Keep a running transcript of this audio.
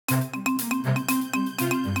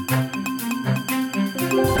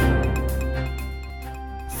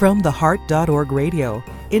From theheart.org radio,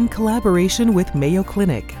 in collaboration with Mayo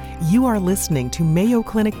Clinic, you are listening to Mayo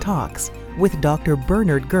Clinic Talks with Dr.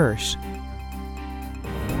 Bernard Gersh.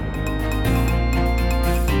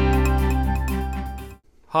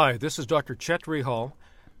 Hi, this is Dr. Chet Rehal.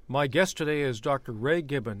 My guest today is Dr. Ray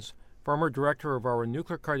Gibbons, former director of our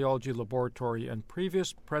Nuclear Cardiology Laboratory and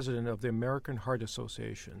previous president of the American Heart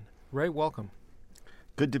Association. Ray, welcome.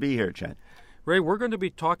 Good to be here, Chet. Ray, we're going to be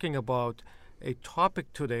talking about a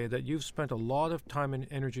topic today that you've spent a lot of time and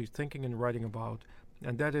energy thinking and writing about,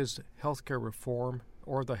 and that is healthcare reform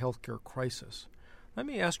or the healthcare crisis. Let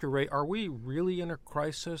me ask you, Ray, are we really in a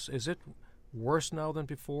crisis? Is it worse now than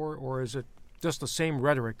before, or is it just the same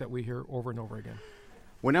rhetoric that we hear over and over again?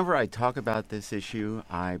 Whenever I talk about this issue,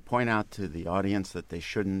 I point out to the audience that they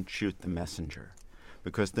shouldn't shoot the messenger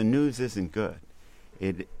because the news isn't good.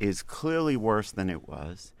 It is clearly worse than it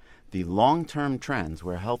was. The long-term trends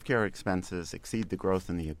where healthcare expenses exceed the growth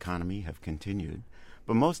in the economy have continued.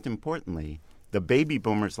 But most importantly, the baby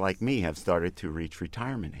boomers like me have started to reach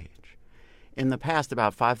retirement age. In the past,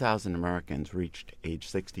 about 5,000 Americans reached age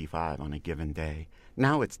 65 on a given day.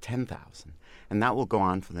 Now it's 10,000, and that will go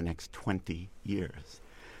on for the next 20 years.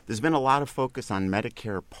 There's been a lot of focus on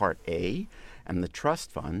Medicare Part A and the trust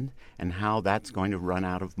fund and how that's going to run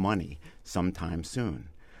out of money sometime soon.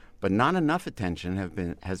 But not enough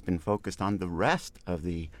attention has been focused on the rest of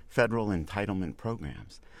the federal entitlement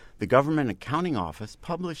programs. The Government Accounting Office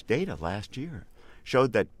published data last year,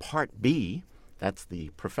 showed that Part B, that's the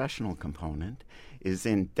professional component, is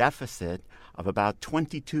in deficit of about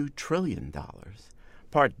 $22 trillion.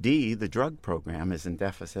 Part D, the drug program, is in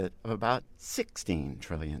deficit of about $16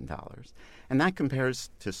 trillion. And that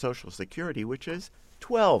compares to Social Security, which is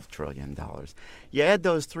 $12 trillion. You add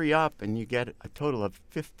those three up and you get a total of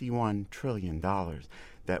 $51 trillion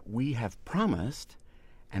that we have promised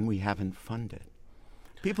and we haven't funded.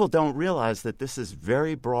 People don't realize that this is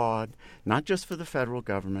very broad, not just for the federal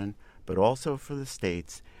government, but also for the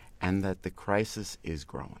states, and that the crisis is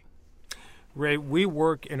growing. Ray, we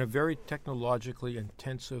work in a very technologically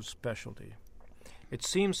intensive specialty. It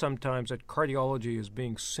seems sometimes that cardiology is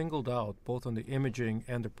being singled out both on the imaging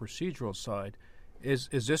and the procedural side. Is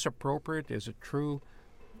this appropriate? Is it true?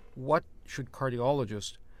 What should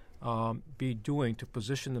cardiologists be doing to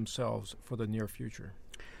position themselves for the near future?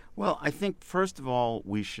 Well, I think, first of all,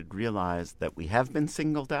 we should realize that we have been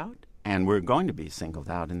singled out, and we're going to be singled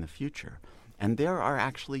out in the future. And there are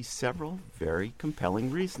actually several very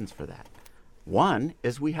compelling reasons for that. One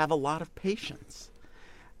is we have a lot of patients.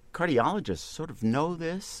 Cardiologists sort of know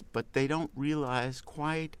this, but they don't realize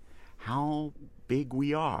quite how big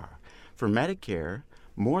we are. For Medicare,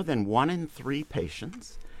 more than 1 in 3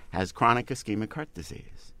 patients has chronic ischemic heart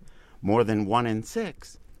disease. More than 1 in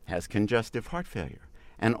 6 has congestive heart failure.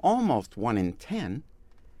 And almost 1 in 10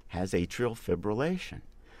 has atrial fibrillation.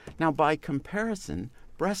 Now, by comparison,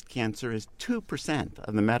 breast cancer is 2%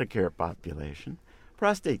 of the Medicare population,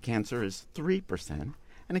 prostate cancer is 3%,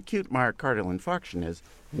 and acute myocardial infarction is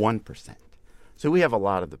 1%. So we have a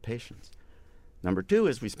lot of the patients. Number 2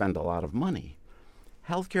 is we spend a lot of money.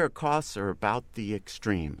 Healthcare costs are about the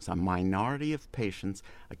extremes. A minority of patients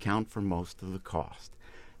account for most of the cost.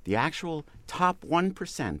 The actual top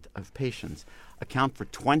 1% of patients account for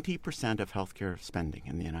 20% of healthcare spending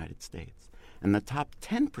in the United States. And the top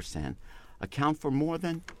 10% account for more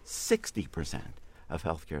than 60% of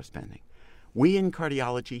healthcare spending. We in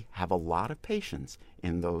cardiology have a lot of patients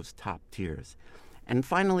in those top tiers. And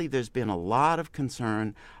finally, there's been a lot of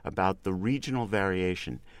concern about the regional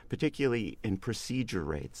variation, particularly in procedure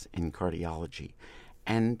rates in cardiology.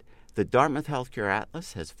 And the Dartmouth Healthcare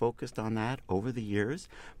Atlas has focused on that over the years,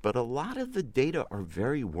 but a lot of the data are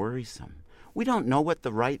very worrisome. We don't know what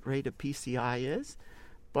the right rate of PCI is,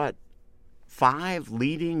 but 5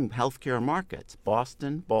 leading healthcare markets,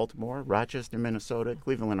 Boston, Baltimore, Rochester, Minnesota,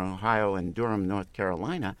 Cleveland, Ohio, and Durham, North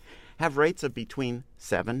Carolina, have rates of between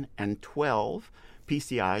 7 and 12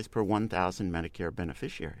 PCIs per 1,000 Medicare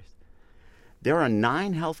beneficiaries. There are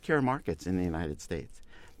 9 healthcare markets in the United States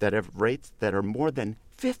that have rates that are more than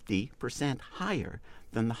 50% higher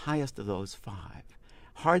than the highest of those 5.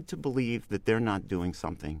 Hard to believe that they're not doing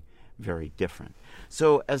something very different.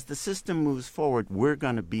 So as the system moves forward, we're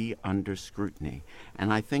going to be under scrutiny.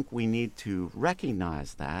 And I think we need to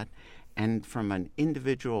recognize that. And from an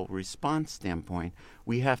individual response standpoint,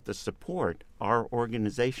 we have to support our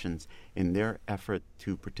organizations in their effort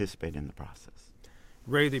to participate in the process.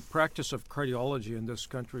 Ray, the practice of cardiology in this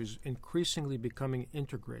country is increasingly becoming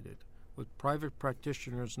integrated, with private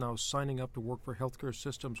practitioners now signing up to work for healthcare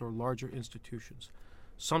systems or larger institutions,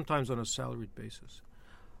 sometimes on a salaried basis.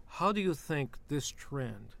 How do you think this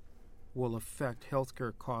trend will affect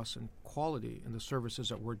healthcare costs and quality in the services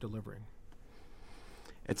that we're delivering?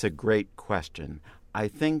 It's a great question. I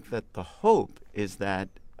think that the hope is that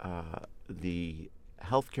the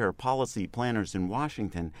healthcare policy planners in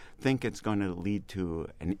Washington think it's going to lead to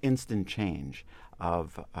an instant change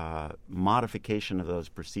of modification of those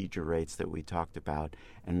procedure rates that we talked about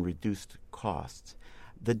and reduced costs.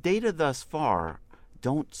 The data thus far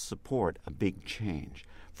don't support a big change.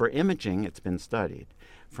 For imaging, it's been studied.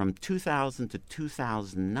 From 2000 to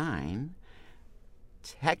 2009,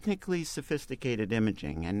 technically sophisticated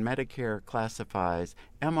imaging, and Medicare classifies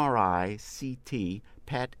MRI, CT,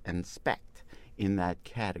 PET, and SPECT in that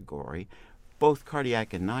category, both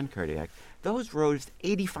cardiac and non-cardiac, those rose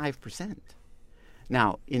 85%.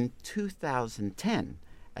 Now, in 2010,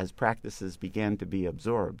 as practices began to be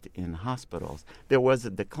absorbed in hospitals, there was a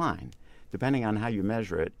decline. Depending on how you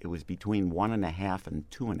measure it, it was between 1.5% and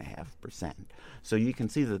 2.5%. So you can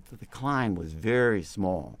see that the decline was very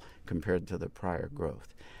small compared to the prior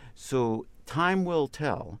growth. So time will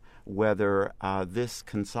tell whether this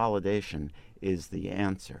consolidation is the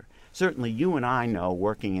answer. Certainly you and I know,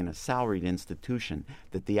 working in a salaried institution,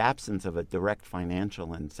 that the absence of a direct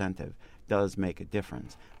financial incentive does make a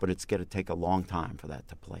difference, but it's going to take a long time for that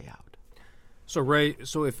to play out. So, Ray,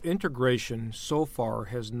 if integration so far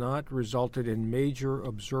has not resulted in major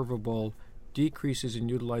observable decreases in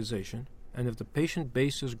utilization, and if the patient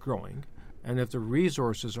base is growing, and if the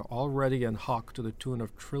resources are already in hock to the tune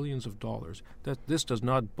of trillions of dollars, that this does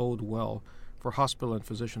not bode well for hospital and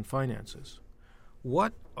physician finances.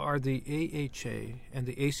 What are the AHA and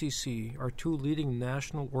the ACC, our two leading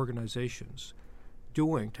national organizations,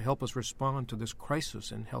 doing to help us respond to this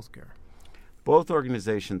crisis in healthcare? Both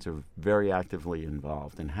organizations are very actively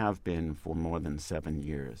involved and have been for more than 7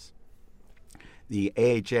 years. The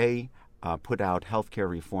AHA put out healthcare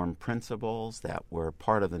reform principles that were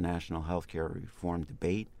part of the national healthcare reform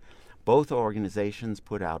debate. Both organizations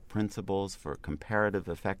put out principles for comparative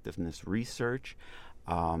effectiveness research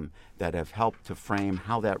that have helped to frame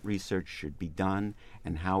how that research should be done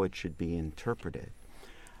and how it should be interpreted.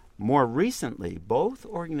 More recently, both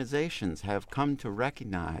organizations have come to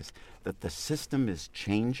recognize that the system is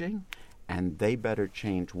changing and they better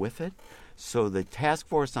change with it. So the Task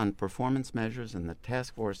Force on Performance Measures and the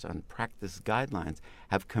Task Force on Practice Guidelines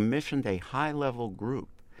have commissioned a high-level group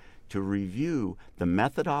to review the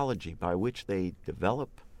methodology by which they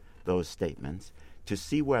develop those statements to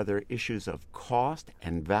see whether issues of cost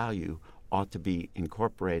and value ought to be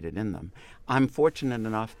incorporated in them. I'm fortunate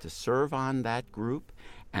enough to serve on that group,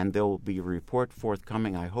 and there will be a report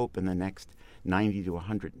forthcoming, I hope, in the next 90 to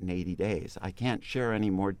 180 days. I can't share any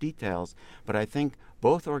more details, but I think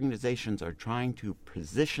both organizations are trying to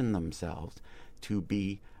position themselves to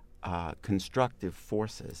be constructive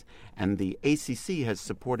forces. And the ACC has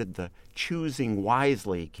supported the Choosing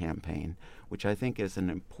Wisely campaign, which I think is an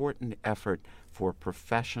important effort for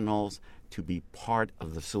professionals to be part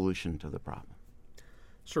of the solution to the problem.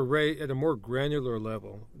 So, Ray, at a more granular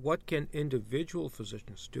level, what can individual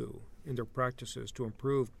physicians do in their practices to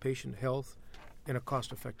improve patient health in a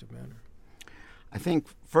cost-effective manner? I think,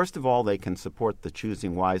 first of all, they can support the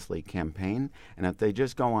Choosing Wisely campaign. And if they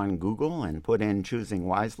just go on Google and put in Choosing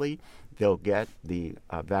Wisely, they'll get the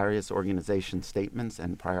various organization statements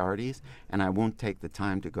and priorities. And I won't take the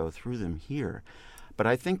time to go through them here. But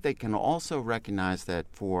I think they can also recognize that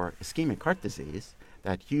for ischemic heart disease,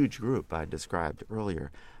 that huge group I described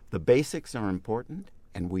earlier, the basics are important,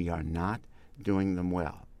 and we are not doing them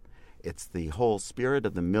well. It's the whole spirit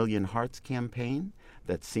of the Million Hearts campaign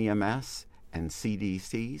that CMS and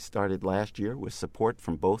CDC started last year with support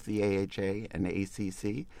from both the AHA and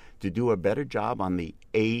ACC to do a better job on the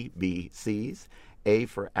ABCs, A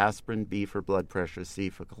for aspirin, B for blood pressure, C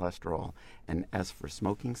for cholesterol, and S for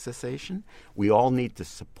smoking cessation. We all need to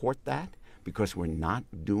support that because we're not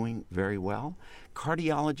doing very well.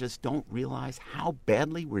 Cardiologists don't realize how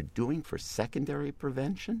badly we're doing for secondary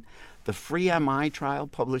prevention. The FREE-MI trial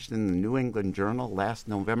published in the New England Journal last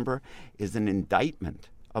November is an indictment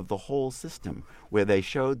of the whole system, where they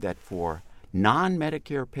showed that for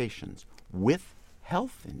non-Medicare patients with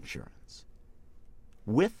health insurance,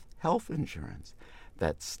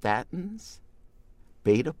 that statins,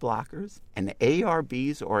 beta blockers, and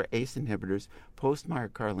ARBs or ACE inhibitors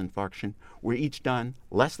post-myocardial infarction were each done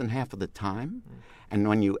less than half of the time. And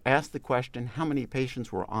when you ask the question, how many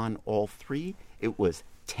patients were on all three, it was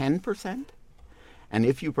 10%. And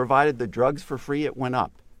if you provided the drugs for free, it went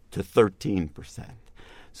up to 13%.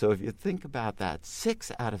 So if you think about that,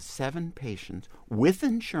 6 out of 7 patients with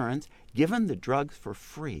insurance given the drugs for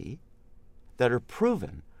free that are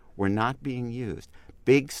proven were not being used.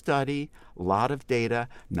 big study, a lot of data,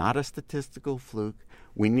 not a statistical fluke.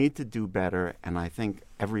 We need to do better, and I think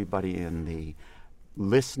everybody in the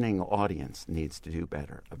listening audience needs to do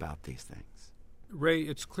better about these things. Ray,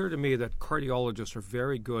 it's clear to me that cardiologists are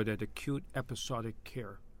very good at acute episodic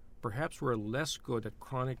care. Perhaps we're less good at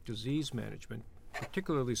chronic disease management,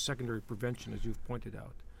 particularly secondary prevention, as you've pointed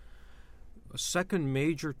out. A second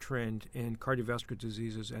major trend in cardiovascular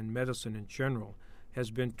diseases and medicine in general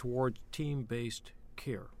has been towards team-based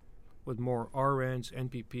care, with more RNs,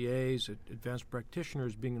 NPPAs, advanced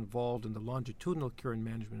practitioners being involved in the longitudinal care and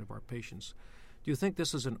management of our patients. Do you think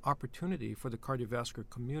this is an opportunity for the cardiovascular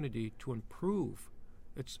community to improve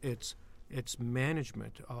its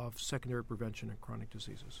management of secondary prevention and chronic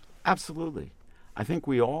diseases? Absolutely. I think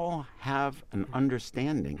we all have an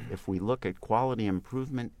understanding, if we look at quality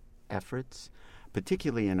improvement efforts,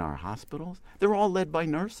 particularly in our hospitals, they're all led by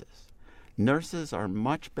nurses. Nurses are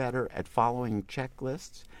much better at following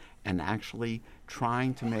checklists and actually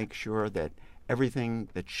trying to make sure that everything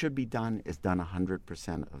that should be done is done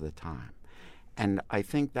 100% of the time. And I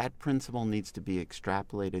think that principle needs to be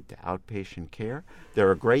extrapolated to outpatient care. There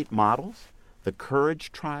are great models. The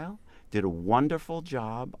COURAGE trial did a wonderful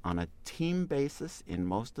job on a team basis in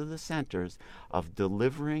most of the centers of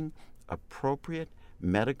delivering appropriate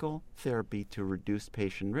medical therapy to reduce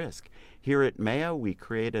patient risk. Here at Mayo, we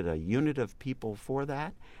created a unit of people for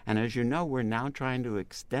that, and as you know, we're now trying to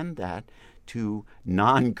extend that to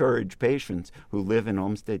non-COURAGE patients who live in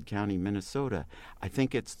Olmsted County, Minnesota. I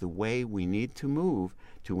think it's the way we need to move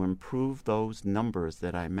to improve those numbers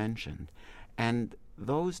that I mentioned. And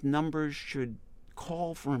those numbers should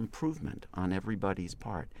call for improvement on everybody's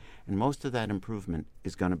part. And most of that improvement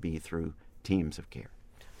is going to be through teams of care.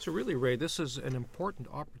 So really, Ray, this is an important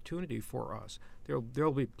opportunity for us. There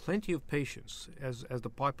will be plenty of patients as the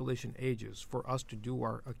population ages for us to do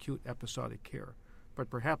our acute episodic care. But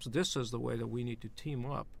perhaps this is the way that we need to team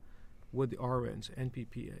up with the RNs and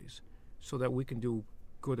PPAs so that we can do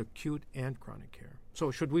good acute and chronic care. So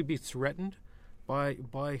should we be threatened by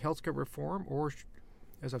healthcare reform, or,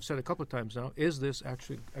 as I've said a couple of times now, is this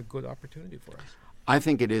actually a good opportunity for us? I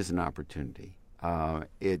think it is an opportunity.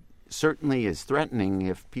 It certainly is threatening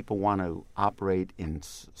if people want to operate in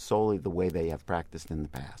solely the way they have practiced in the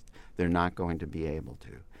past. They're not going to be able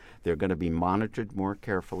to. They're going to be monitored more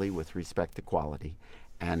carefully with respect to quality.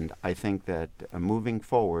 And I think that moving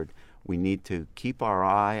forward, we need to keep our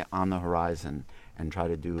eye on the horizon and try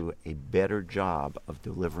to do a better job of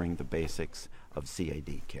delivering the basics of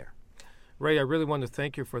CAD care. Ray, I really want to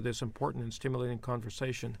thank you for this important and stimulating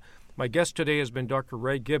conversation. My guest today has been Dr.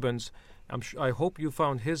 Ray Gibbons. I hope you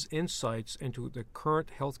found his insights into the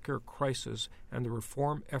current healthcare crisis and the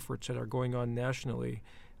reform efforts that are going on nationally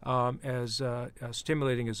as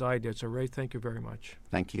stimulating as I did. So, Ray, thank you very much.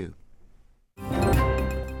 Thank you.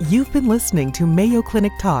 You've been listening to Mayo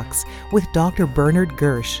Clinic Talks with Dr. Bernard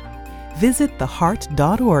Gersh. Visit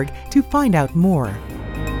theheart.org to find out more.